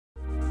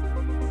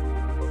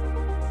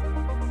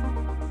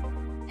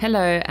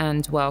Hello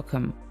and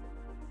welcome.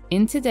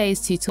 In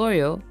today's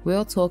tutorial,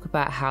 we'll talk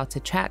about how to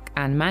track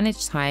and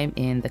manage time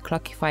in the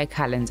Clockify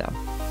calendar.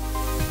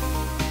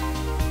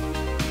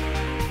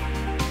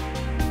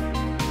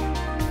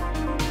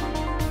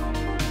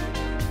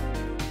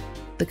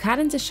 The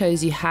calendar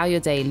shows you how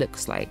your day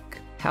looks like,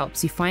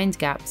 helps you find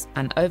gaps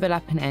and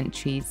overlapping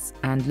entries,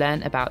 and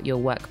learn about your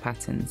work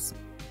patterns.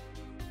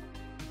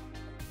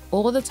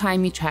 All the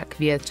time you track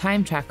via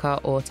time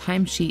tracker or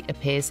timesheet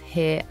appears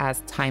here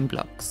as time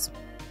blocks.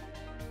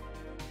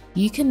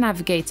 You can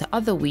navigate to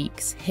other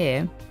weeks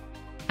here,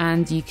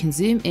 and you can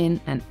zoom in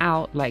and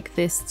out like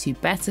this to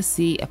better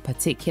see a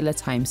particular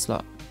time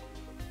slot.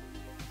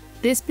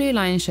 This blue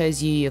line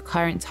shows you your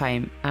current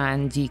time,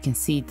 and you can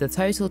see the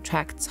total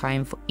tracked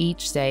time for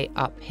each day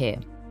up here.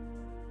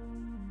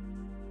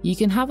 You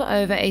can hover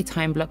over a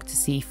time block to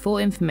see full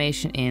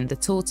information in the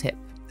tooltip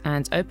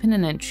and open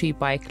an entry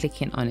by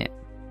clicking on it.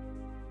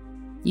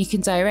 You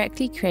can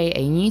directly create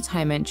a new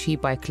time entry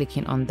by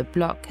clicking on the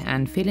block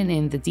and filling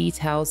in the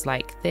details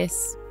like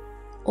this,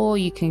 or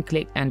you can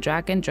click and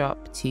drag and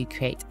drop to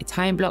create a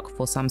time block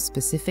for some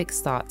specific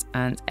start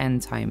and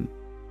end time.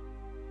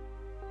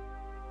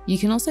 You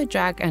can also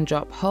drag and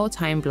drop whole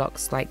time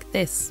blocks like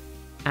this,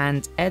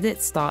 and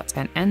edit start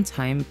and end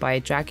time by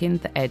dragging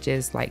the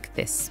edges like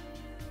this.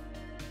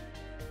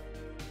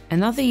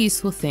 Another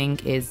useful thing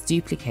is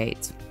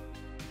duplicate.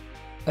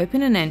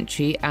 Open an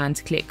entry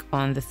and click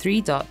on the three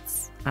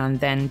dots and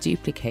then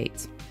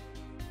duplicate.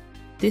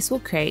 This will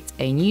create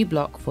a new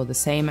block for the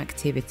same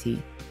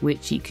activity,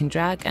 which you can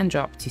drag and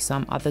drop to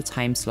some other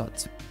time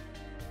slot.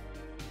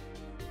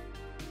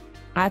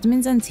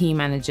 Admins and team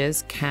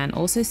managers can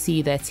also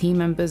see their team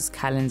members'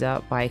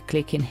 calendar by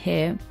clicking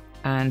here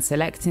and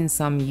selecting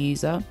some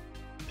user,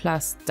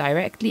 plus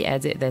directly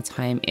edit their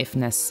time if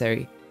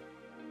necessary.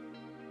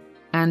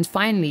 And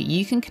finally,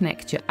 you can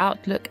connect your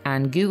Outlook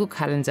and Google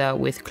Calendar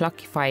with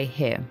Clockify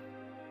here.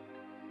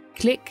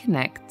 Click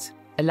Connect,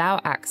 allow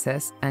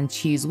access, and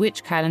choose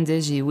which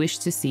calendars you wish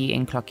to see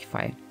in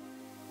Clockify.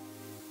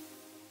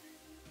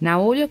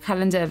 Now all your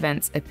calendar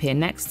events appear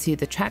next to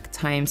the tracked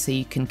time, so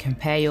you can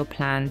compare your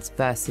planned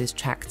versus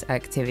tracked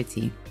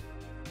activity.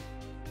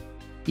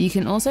 You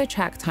can also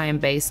track time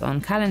based on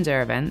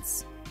calendar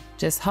events.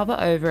 Just hover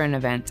over an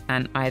event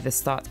and either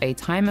start a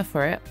timer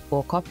for it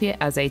or copy it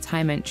as a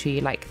time entry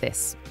like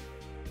this.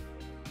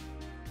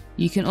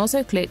 You can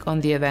also click on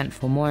the event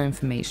for more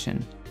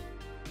information.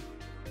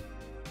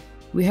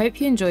 We hope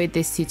you enjoyed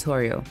this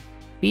tutorial.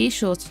 Be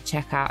sure to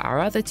check out our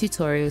other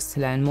tutorials to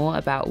learn more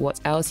about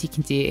what else you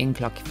can do in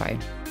Clockify.